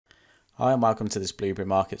Hi and welcome to this Blueberry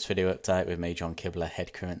Markets video update with me, John Kibler,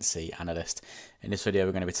 head currency analyst. In this video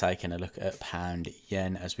we're going to be taking a look at pound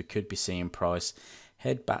yen, as we could be seeing price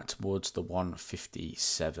head back towards the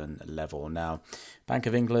 157 level. Now, Bank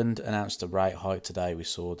of England announced a rate hike today. We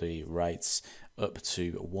saw the rates up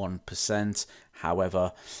to 1%.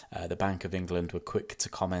 However, the Bank of England were quick to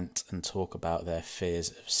comment and talk about their fears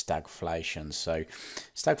of stagflation. So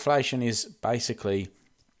stagflation is basically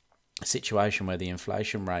a situation where the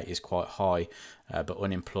inflation rate is quite high, but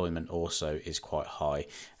unemployment also is quite high.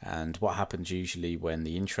 And what happens usually when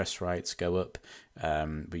the interest rates go up,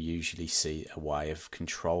 we usually see a way of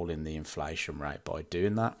controlling the inflation rate by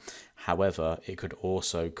doing that. However, it could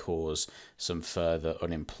also cause some further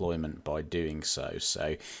unemployment by doing so.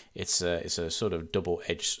 So it's a sort of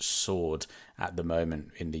double-edged sword at the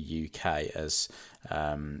moment in the UK, as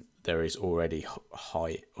there is already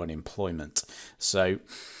high unemployment. So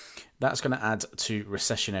that's going to add to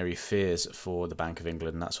recessionary fears for the Bank of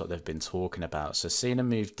England, and that's what they've been talking about. So seeing a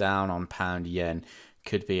move down on pound yen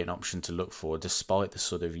could be an option to look for, despite the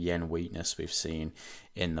sort of yen weakness we've seen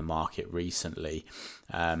in the market recently.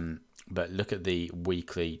 But look at the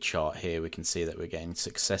weekly chart here. We can see that we're getting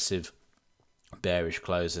successive bearish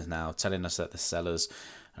closes now, telling us that the sellers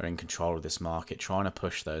are in control of this market, trying to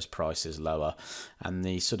push those prices lower. And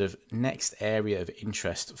the sort of next area of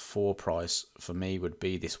interest for price for me would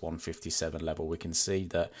be this 157 level. We can see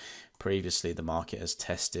that previously the market has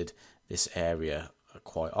tested this area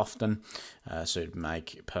quite often, so it'd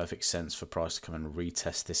make perfect sense for price to come and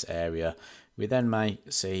retest this area. We then may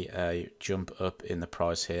see a jump up in the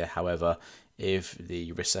price here. However, if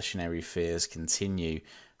the recessionary fears continue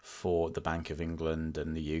for the Bank of England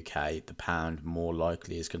and the UK, the pound more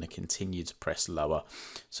likely is going to continue to press lower.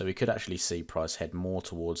 So we could actually see price head more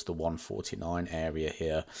towards the 149 area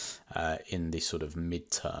here in the sort of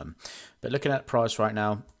midterm. But looking at price right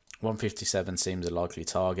now, 157 seems a likely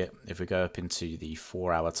target. If we go up into the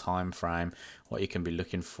 4-hour time frame, what you can be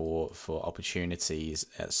looking for opportunities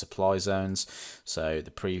at supply zones. So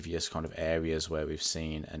the previous kind of areas where we've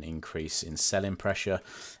seen an increase in selling pressure.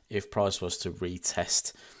 If price was to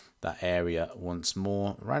retest that area once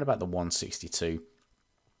more, around about the 162,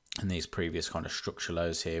 and these previous kind of structure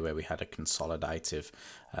lows here where we had a consolidative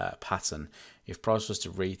pattern, if price was to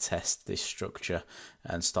retest this structure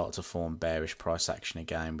and start to form bearish price action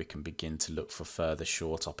again, we can begin to look for further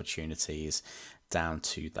short opportunities down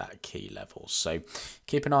to that key level. So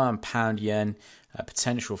keep an eye on pound yen,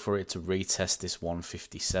 potential for it to retest this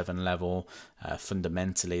 157 level.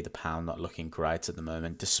 Fundamentally, the pound not looking great at the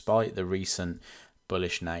moment, despite the recent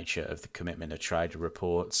bullish nature of the commitment of trader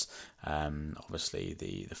reports. Obviously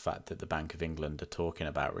the fact that the Bank of England are talking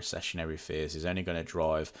about recessionary fears is only going to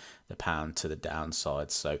drive the pound to the downside.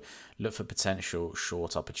 So look for potential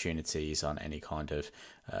short opportunities on any kind of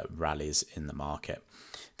rallies in the market.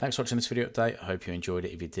 Thanks for watching this video update. I hope you enjoyed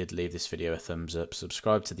it. If you did, leave this video a thumbs up,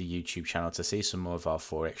 subscribe to the YouTube channel to see some more of our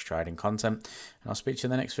Forex trading content, and I'll speak to you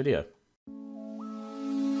in the next video.